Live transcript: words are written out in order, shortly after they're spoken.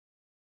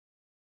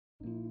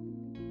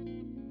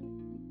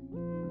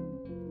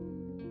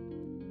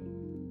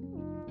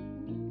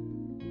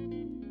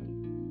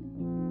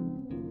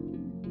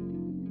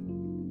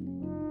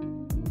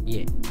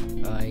Yeah,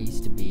 I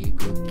used to be a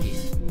good kid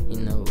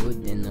in the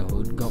hood, then the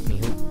hood got me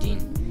hooked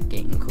in.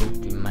 Getting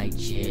cooked and made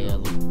sure I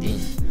looked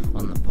in.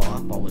 On the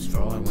pipe I was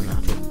fried when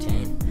I took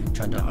 10.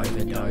 Tried to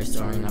overdose,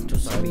 throwing up to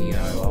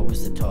Sobio. I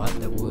was the type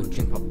that would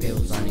drink pop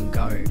pills on and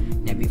go.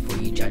 Now before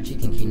you judge you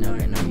think you know,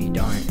 but no you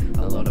don't.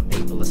 A lot of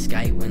people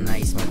escape when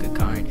they smoke a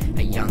cone.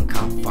 A young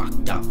cunt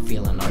fucked up,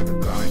 feeling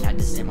overgrown. Had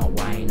to set my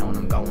way on,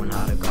 I'm going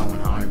harder, going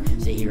home.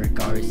 So here it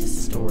goes, it's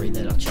the story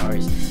that I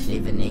chose.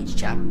 Living each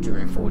chapter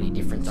in 40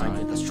 different zones.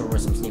 With the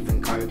straws I'm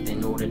sniffing coke,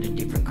 then ordered a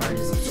different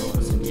coders and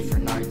sorting some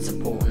different notes.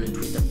 Supporting a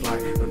twisted flow,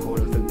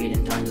 recording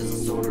forbidden tones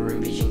as I sort of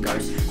envision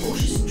ghosts.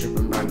 Cautious and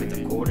tripping bro with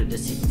a quarter to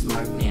sit and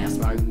smoke now.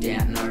 Smoked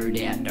out, no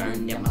doubt,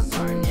 don't doubt my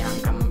zone now.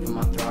 I'm coming for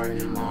my throne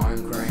and my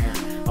own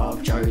crown.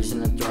 I've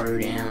chosen to throw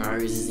down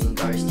roses in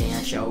ghost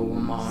town. Show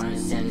my own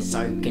sound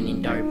soaking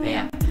in dope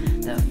out.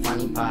 The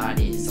funny part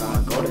is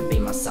I gotta be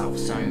myself.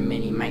 So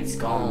many mates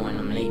gone when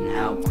I'm needing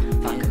help.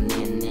 Fuck them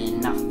then, they're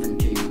nothing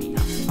to me.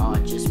 I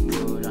just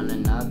put on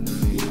another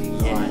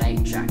movie. Ride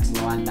 8 tracks,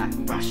 lie back,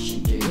 brush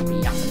your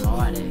doobie. Up and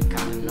light it,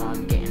 come on,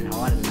 I'm getting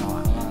high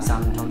tonight.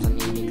 Sometimes I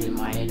need to clear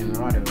my head and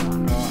write it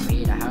right. I'm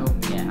here to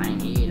help you, I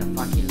ain't here to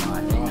fuck your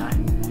life, you know.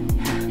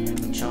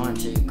 I'm trying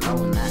to grow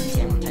in that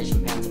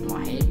temptation pounds of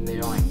my head,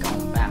 but I ain't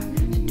going back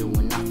to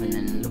doing nothing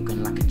and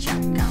looking like a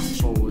chap.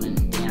 Can't falling